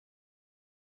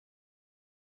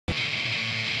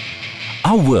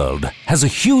Our world has a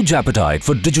huge appetite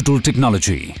for digital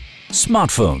technology.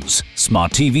 Smartphones,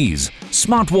 smart TVs,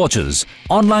 smartwatches,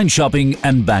 online shopping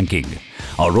and banking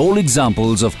are all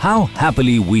examples of how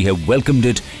happily we have welcomed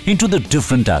it into the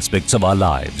different aspects of our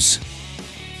lives.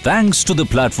 Thanks to the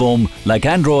platform like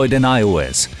Android and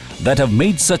iOS that have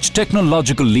made such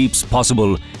technological leaps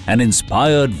possible and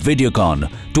inspired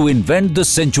Videocon to invent the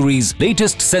century's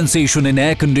latest sensation in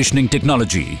air conditioning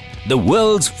technology, the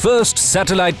world's first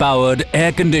satellite-powered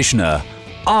air conditioner,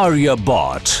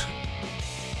 Aryabot.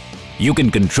 You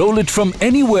can control it from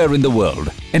anywhere in the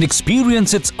world and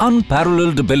experience its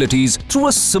unparalleled abilities through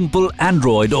a simple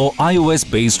Android or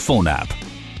iOS-based phone app.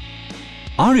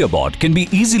 Aryabot can be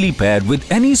easily paired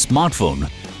with any smartphone,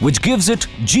 which gives it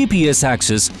GPS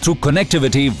access through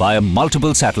connectivity via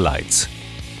multiple satellites.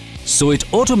 So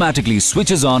it automatically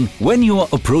switches on when you are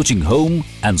approaching home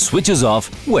and switches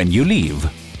off when you leave.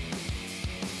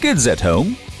 Kids at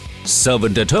home,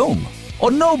 servant at home,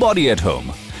 or nobody at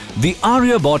home, the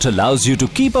Aryabot allows you to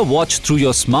keep a watch through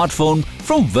your smartphone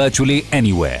from virtually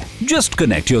anywhere. Just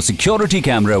connect your security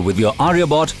camera with your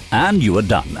Aryabot and you are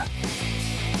done.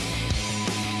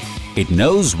 It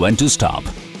knows when to stop.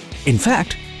 In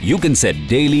fact, you can set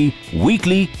daily,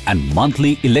 weekly and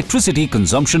monthly electricity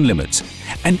consumption limits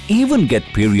and even get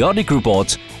periodic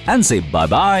reports and say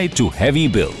bye-bye to heavy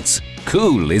bills.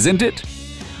 Cool, isn't it?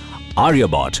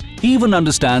 Aryabot even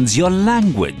understands your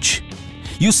language.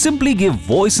 You simply give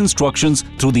voice instructions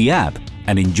through the app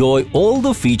and enjoy all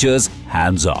the features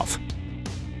hands-off.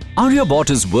 Aryabot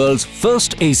is world's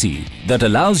first AC that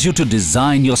allows you to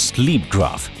design your sleep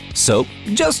graph. So,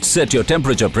 just set your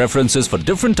temperature preferences for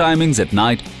different timings at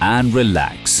night and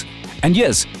relax. And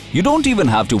yes, you don't even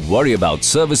have to worry about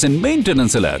service and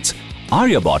maintenance alerts.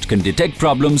 Aryabot can detect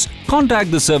problems,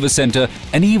 contact the service center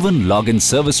and even log in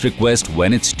service request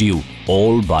when it's due,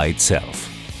 all by itself.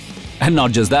 And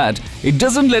not just that, it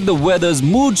doesn't let the weather's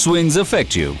mood swings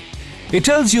affect you. It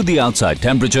tells you the outside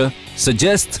temperature,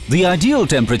 suggests the ideal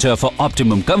temperature for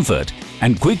optimum comfort,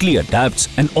 and quickly adapts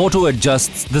and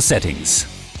auto-adjusts the settings.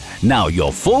 Now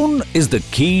your phone is the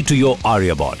key to your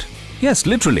Aryabot. Yes,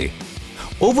 literally.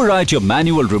 Override your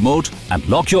manual remote and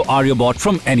lock your Aryabot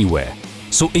from anywhere.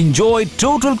 So enjoy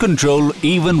total control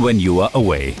even when you are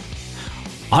away.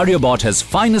 Aryabot has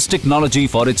finest technology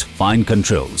for its fine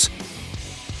controls.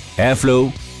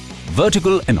 Airflow,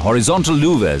 vertical and horizontal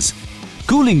louvers,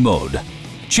 cooling mode.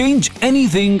 Change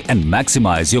anything and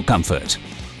maximize your comfort.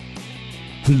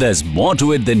 There's more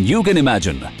to it than you can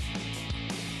imagine.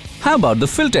 How about the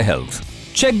filter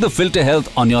health? Check the filter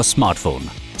health on your smartphone.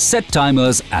 Set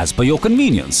timers as per your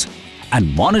convenience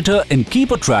and monitor and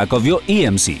keep a track of your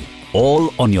EMC,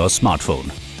 all on your smartphone.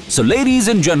 So ladies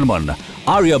and gentlemen,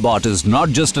 Aryabot is not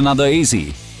just another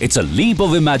AC. It's a leap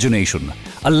of imagination,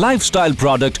 a lifestyle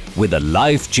product with a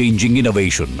life-changing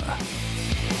innovation.